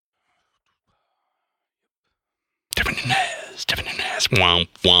Stepping in the ass. Womp,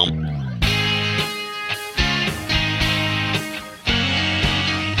 womp.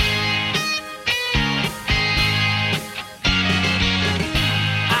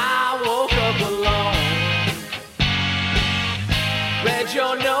 I woke up alone, read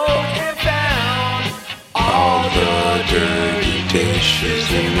your note and found all the dirty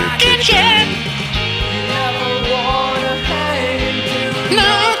dishes in the kitchen. You never wanna hang and do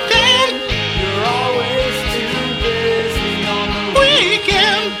nothing. You're always too busy on the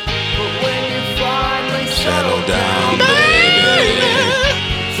weekend. But when you finally settle down, baby,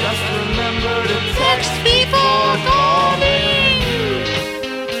 just remember to text before calling.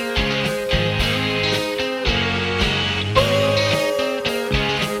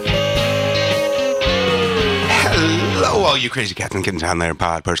 Hello, all you crazy cats and kittens out there in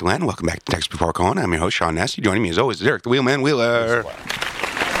pod person land. Welcome back to Text Before Calling. I'm your host, Sean Nasty. Joining me as always is Eric the Wheelman Wheeler.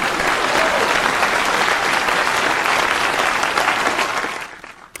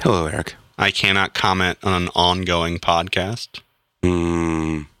 Hello, Eric. I cannot comment on an ongoing podcast.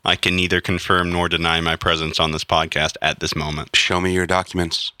 I can neither confirm nor deny my presence on this podcast at this moment. Show me your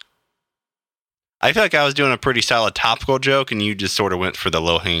documents. I feel like I was doing a pretty solid topical joke, and you just sort of went for the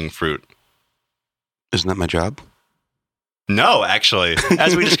low-hanging fruit. Isn't that my job? No, actually.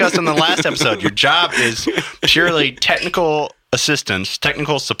 As we discussed in the last episode, your job is purely technical assistance,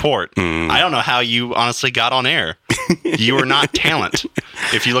 technical support. I don't know how you honestly got on air. You are not talent.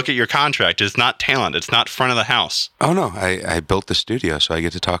 If you look at your contract, it's not talent. It's not front of the house. Oh, no. I built the studio, so I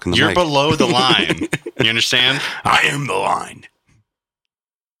get to talk in the You're mic. below the line. You understand? I am the line.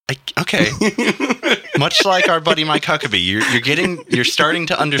 Okay. Much like our buddy Mike Huckabee, you're starting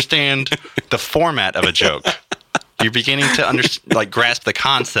to understand the format of a joke. You're beginning to grasp the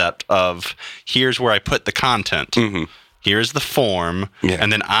concept of here's where I put the content. Mm-hmm. Here's the form,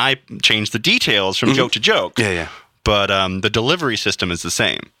 and then I change the details from joke to joke. Yeah. But the delivery system is the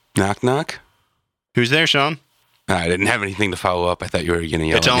same. Knock, knock. Who's there, Sean? I didn't have anything to follow up. I thought you were going to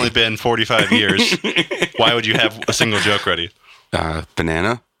yell It's at only me. been 45 years. Why would you have a single joke ready?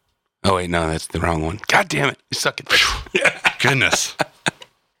 Banana? Oh, wait, no, that's the wrong one. God damn it. You suck at Goodness.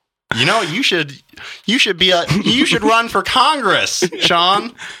 You know, you should run for Congress,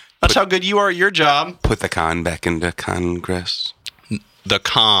 Sean. That's how good you are at your job. Put the con back into Congress. The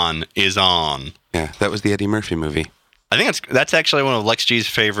con is on. Yeah, that was the Eddie Murphy movie. I think that's actually one of Lex G's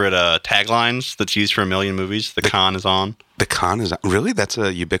favorite taglines that's used for a million movies. The con is on. The con is on. Really? That's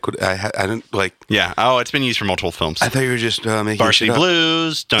a ubiquitous. I didn't like. Yeah. Oh, it's been used for multiple films. I thought you were just making Varsity shit up.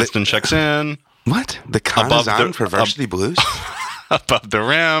 Blues. Dunstan checks in. What? The con Above is on the- for Varsity Blues? Above the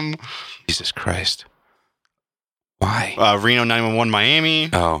rim. Jesus Christ. Why? Reno 911 Miami.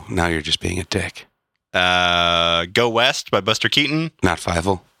 Oh, now you're just being a dick. Go West by Buster Keaton. Not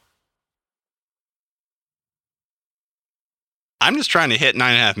Fievel. I'm just trying to hit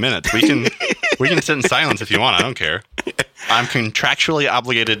 9.5 minutes. We can sit in silence if you want. I don't care. I'm contractually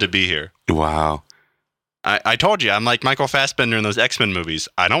obligated to be here. Wow. I told you, I'm like Michael Fassbender in those X-Men movies.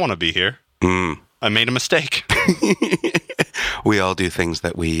 I don't want to be here. I made a mistake. We all do things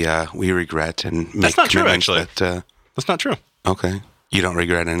that we regret and make That's not true, commitments actually. That's not true. Okay. You don't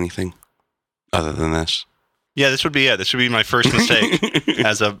regret anything other than this? Yeah, this would be it. This would be my first mistake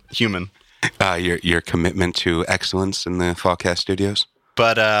as a human. Your commitment to excellence in the Fallcast Studios?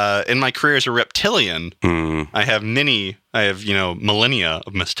 But in my career as a reptilian, I have millennia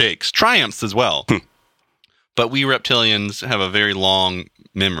of mistakes, triumphs as well. But we reptilians have a very long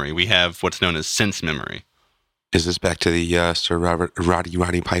memory. We have what's known as sense memory. Is this back to the Sir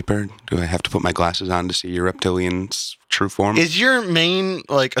Roddy Piper? Do I have to put my glasses on to see your reptilian's true form? Is your main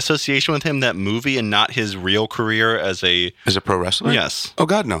association with him that movie and not his real career as a pro wrestler? Yes. Oh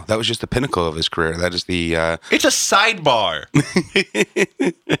God, no! That was just the pinnacle of his career. That is the. It's a sidebar.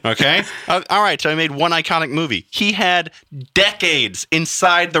 Okay. All right. So I made one iconic movie. He had decades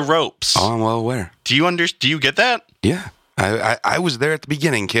inside the ropes. Oh, I'm well aware. Do you get that? Yeah. I was there at the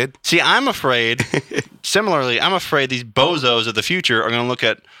beginning, kid. See, I'm afraid these bozos of the future are going to look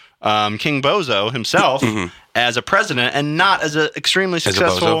at King Bozo himself as a president and not as an extremely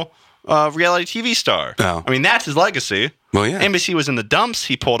successful reality TV star. Oh. I mean, that's his legacy. Well, yeah. NBC was in the dumps.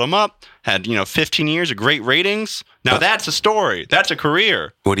 He pulled him up, had 15 years of great ratings. Now that's a story. That's a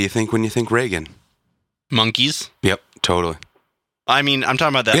career. What do you think when you think Reagan? Monkeys. Yep, totally. I mean, I'm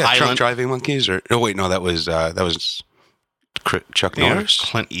talking about that Trump island. driving monkeys, or oh wait, no, that was Chuck Norris.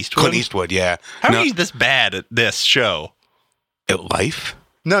 Clint Eastwood. Clint Eastwood, yeah. How are you this bad at this show? At life?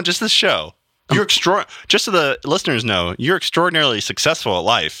 No, just this show. You're just so the listeners know, you're extraordinarily successful at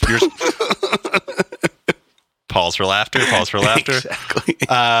life. Pause for laughter. Pause for laughter. Exactly.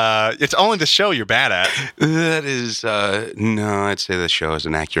 It's only the show you're bad at. That is, no, I'd say the show is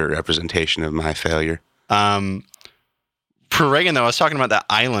an accurate representation of my failure. For Reagan, though, I was talking about that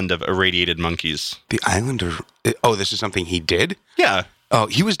island of irradiated monkeys. The Island of... Oh, this is something he did? Yeah. Oh,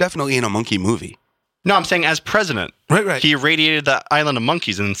 he was definitely in a monkey movie. No, I'm saying as president. Right. He irradiated the island of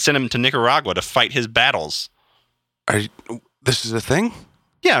monkeys and sent him to Nicaragua to fight his battles. This is a thing?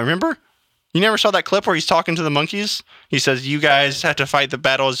 Yeah, remember? You never saw that clip where he's talking to the monkeys? He says, you guys have to fight the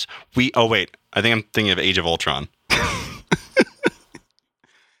battles. Oh, wait. I think I'm thinking of Age of Ultron.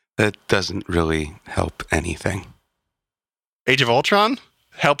 That doesn't really help anything. Age of Ultron?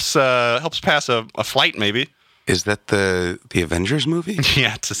 Helps pass a flight, maybe. Is that the Avengers movie?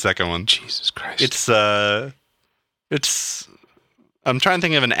 Yeah, it's the second one. Jesus Christ. It's I'm trying to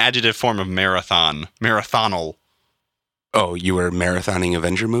think of an adjective form of marathon. Marathonal. Oh, you were marathoning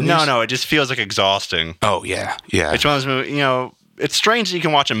Avenger movies? No, it just feels like exhausting. Oh, yeah. It's one of those movies, it's strange that you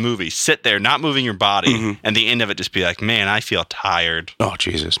can watch a movie, sit there, not moving your body, and the end of it just be like, man, I feel tired. Oh,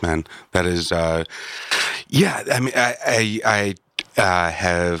 Jesus, man. That is, yeah, I mean, I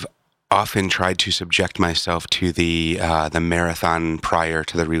have often tried to subject myself to the marathon prior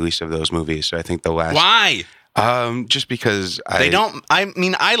to the release of those movies. So I think the last... Why? Just because I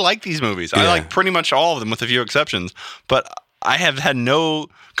like these movies. Yeah. I like pretty much all of them with a few exceptions, but I have had no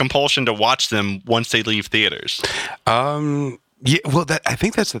compulsion to watch them once they leave theaters. Yeah, well, I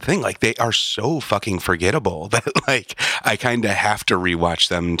think that's the thing. Like, they are so fucking forgettable that, like, I kind of have to rewatch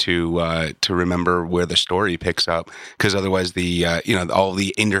them to remember where the story picks up. Because otherwise, all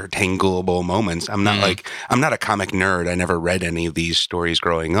the intertangleable moments. I'm not a comic nerd. I never read any of these stories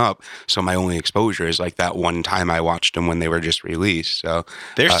growing up, so my only exposure is like that one time I watched them when they were just released. So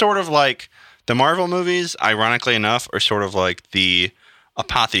they're sort of like the Marvel movies. Ironically enough, are sort of like the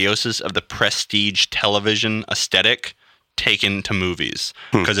apotheosis of the prestige television aesthetic taken to movies,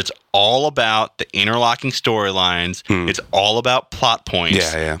 because it's all about the interlocking storylines. It's all about plot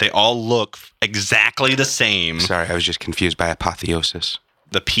points. Yeah. They all look exactly the same. Sorry, I was just confused by apotheosis.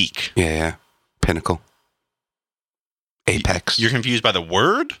 The peak. Yeah. Pinnacle. Apex. You're confused by the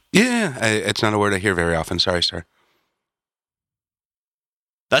word? Yeah, it's not a word I hear very often. Sorry, sir.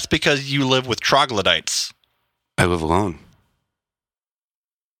 That's because you live with troglodytes. I live alone.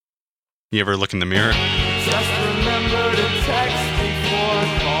 You ever look in the mirror? Just remember to text before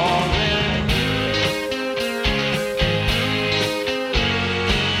calling.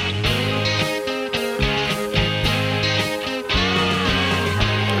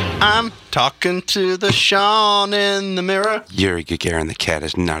 I'm talking to the Sean in the mirror. Yuri Gagarin the cat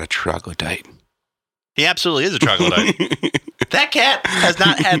is not a troglodyte. He absolutely is a troglodyte. That cat has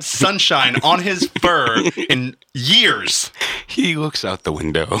not had sunshine on his fur in years. He looks out the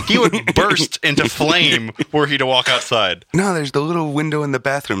window. He would burst into flame were he to walk outside. No, there's the little window in the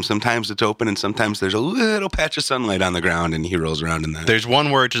bathroom. Sometimes it's open and sometimes there's a little patch of sunlight on the ground and he rolls around in that. There's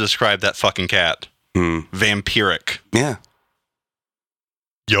one word to describe that fucking cat. Vampiric. Yeah.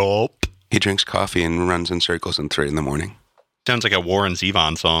 Yup. He drinks coffee and runs in circles in 3 a.m. Sounds like a Warren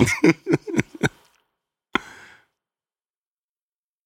Zevon song.